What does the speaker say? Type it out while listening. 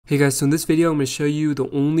Hey guys, so in this video I'm going to show you the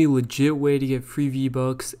only legit way to get free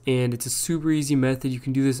V-Bucks, and it's a super easy method. You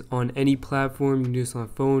can do this on any platform. You can do this on a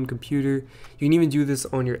phone, computer. You can even do this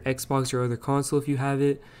on your Xbox or other console if you have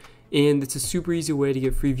it. And it's a super easy way to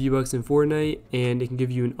get free V-Bucks in Fortnite, and it can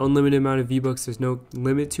give you an unlimited amount of V-Bucks. There's no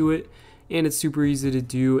limit to it, and it's super easy to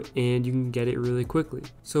do, and you can get it really quickly.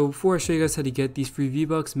 So before I show you guys how to get these free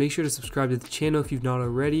V-Bucks, make sure to subscribe to the channel if you've not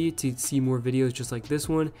already to see more videos just like this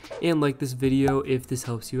one, and like this video if this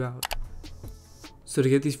helps you out. So to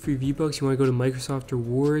get these free V-Bucks, you want to go to Microsoft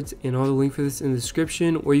Rewards, and I'll have the link for this in the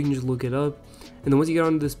description, or you can just look it up. And then once you get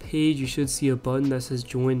onto this page, you should see a button that says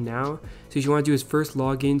Join Now. So what you want to do is first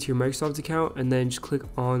log into your Microsoft account, and then just click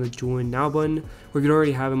on the Join Now button. Or if you don't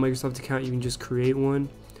already have a Microsoft account, you can just create one.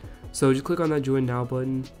 So just click on that Join Now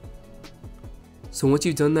button. So once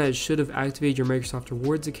you've done that, it should have activated your Microsoft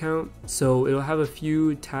Rewards account. So it'll have a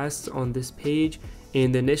few tasks on this page,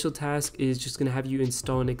 and the initial task is just going to have you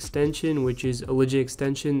install an extension, which is a legit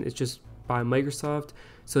extension. It's just by Microsoft.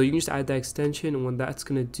 So you can just add that extension, and what that's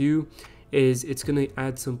going to do is it's going to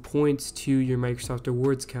add some points to your Microsoft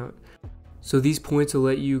Rewards account. So these points will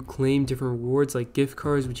let you claim different rewards like gift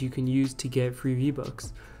cards, which you can use to get free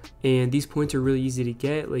V-Bucks. And these points are really easy to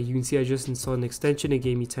get. Like you can see, I just installed an extension. It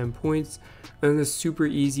gave me 10 points. And there's super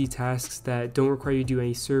easy tasks that don't require you to do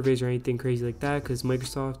any surveys or anything crazy like that because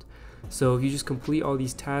Microsoft. So if you just complete all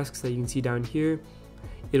these tasks that you can see down here,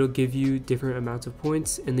 it'll give you different amounts of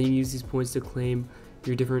points, and then you use these points to claim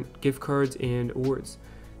your different gift cards and awards.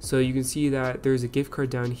 So you can see that there's a gift card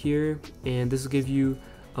down here, and this will give you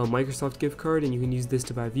a Microsoft gift card, and you can use this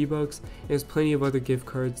to buy V-Bucks. And there's plenty of other gift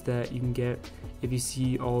cards that you can get if you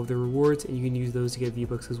see all of the rewards, and you can use those to get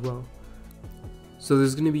V-Bucks as well. So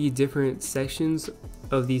there's going to be different sections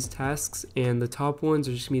of these tasks, and the top ones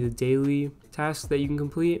are just going to be the daily tasks that you can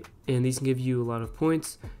complete, and these can give you a lot of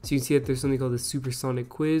points. So you can see that there's something called the Supersonic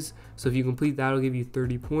Quiz. So if you complete that, it'll give you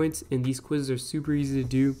 30 points, and these quizzes are super easy to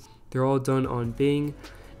do. They're all done on Bing.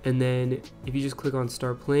 And then if you just click on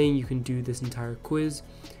start playing, you can do this entire quiz,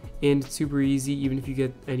 and it's super easy. Even if you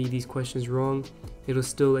get any of these questions wrong, it'll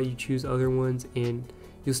still let you choose other ones, and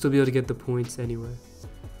you'll still be able to get the points anyway.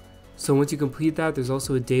 So once you complete that, there's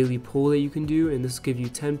also a daily poll that you can do, and this will give you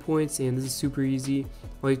 10 points, and this is super easy.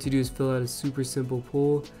 All you have to do is fill out a super simple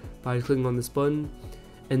poll by clicking on this button,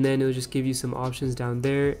 and then it'll just give you some options down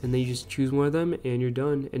there, and then you just choose one of them and you're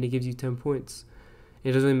done, and it gives you 10 points.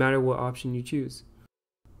 It doesn't really matter what option you choose.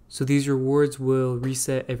 So these rewards will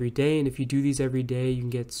reset every day, and if you do these every day, you can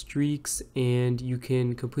get streaks, and you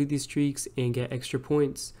can complete these streaks and get extra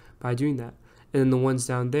points by doing that. And then the ones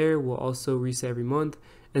down there will also reset every month,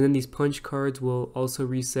 and then these punch cards will also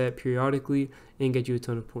reset periodically and get you a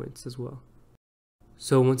ton of points as well.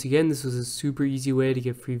 So once again, this was a super easy way to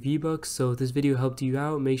get free V-Bucks. So if this video helped you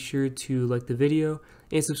out, make sure to like the video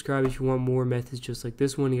and subscribe if you want more methods just like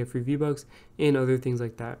this one to get free V-Bucks and other things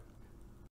like that.